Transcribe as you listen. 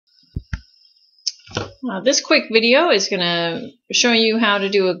This quick video is going to show you how to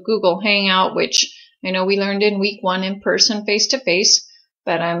do a Google Hangout, which I know we learned in week 1 in person, face-to-face,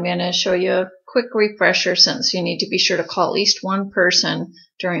 but I'm going to show you a quick refresher since you need to be sure to call at least one person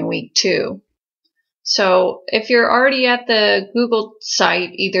during week 2. So if you're already at the Google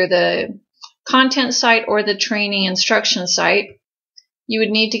site, either the content site or the training instruction site, you would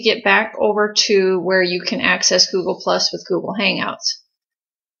need to get back over to where you can access Google Plus with Google Hangouts.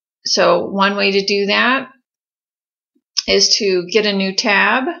 So one way to do that is to get a new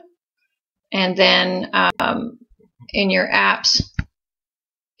tab, and then in your apps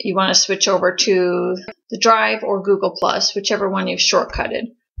you want to switch over to the Drive or Google Plus, whichever one you've shortcutted.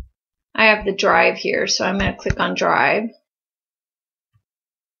 I have the Drive here, so I'm going to click on Drive.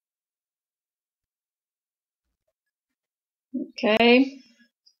 Okay,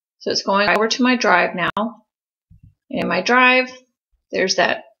 so it's going over to my Drive now. In my Drive, there's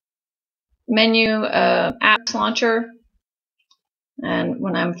that menu, apps launcher, and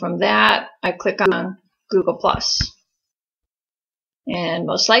when I'm from that, I click on Google Plus, and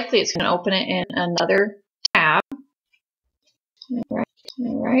most likely it's going to open it in another tab.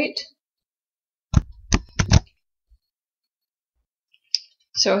 All right.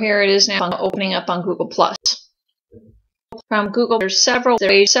 So here it is now opening up on Google Plus. From Google, there's several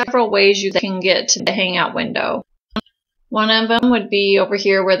ways you can get to the Hangout window. One of them would be over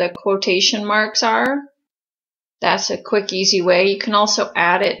here where the quotation marks are. That's a quick, easy way. You can also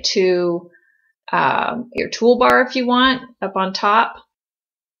add it to your toolbar if you want, up on top.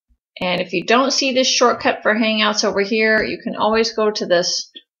 And if you don't see this shortcut for Hangouts over here, you can always go to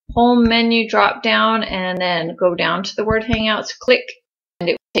this home menu drop down and then go down to the word Hangouts, click,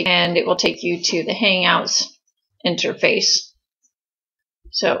 and it will take you to the Hangouts interface.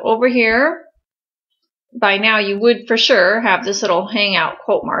 So over here, by now you would for sure have this little Hangout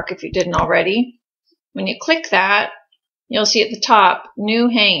quote mark if you didn't already. When you click that, you'll see at the top, New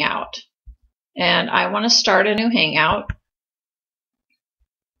Hangout. And I want to start a new Hangout.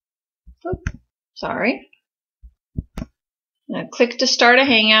 Oops, sorry. Now click to start a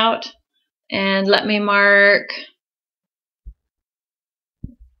Hangout, and let me mark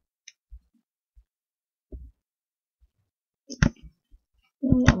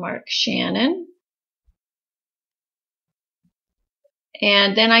Shannon.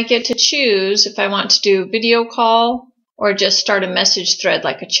 And then I get to choose if I want to do video call or just start a message thread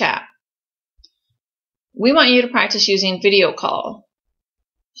like a chat. We want you to practice using video call.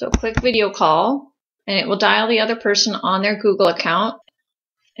 So click video call, and it will dial the other person on their Google account,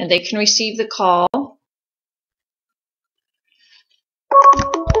 and they can receive the call.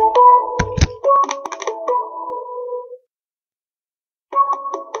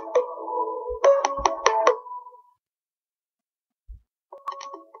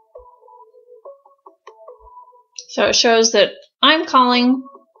 So it shows that I'm calling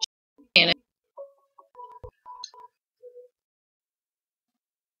Shannon.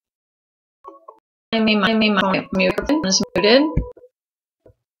 My microphone is muted.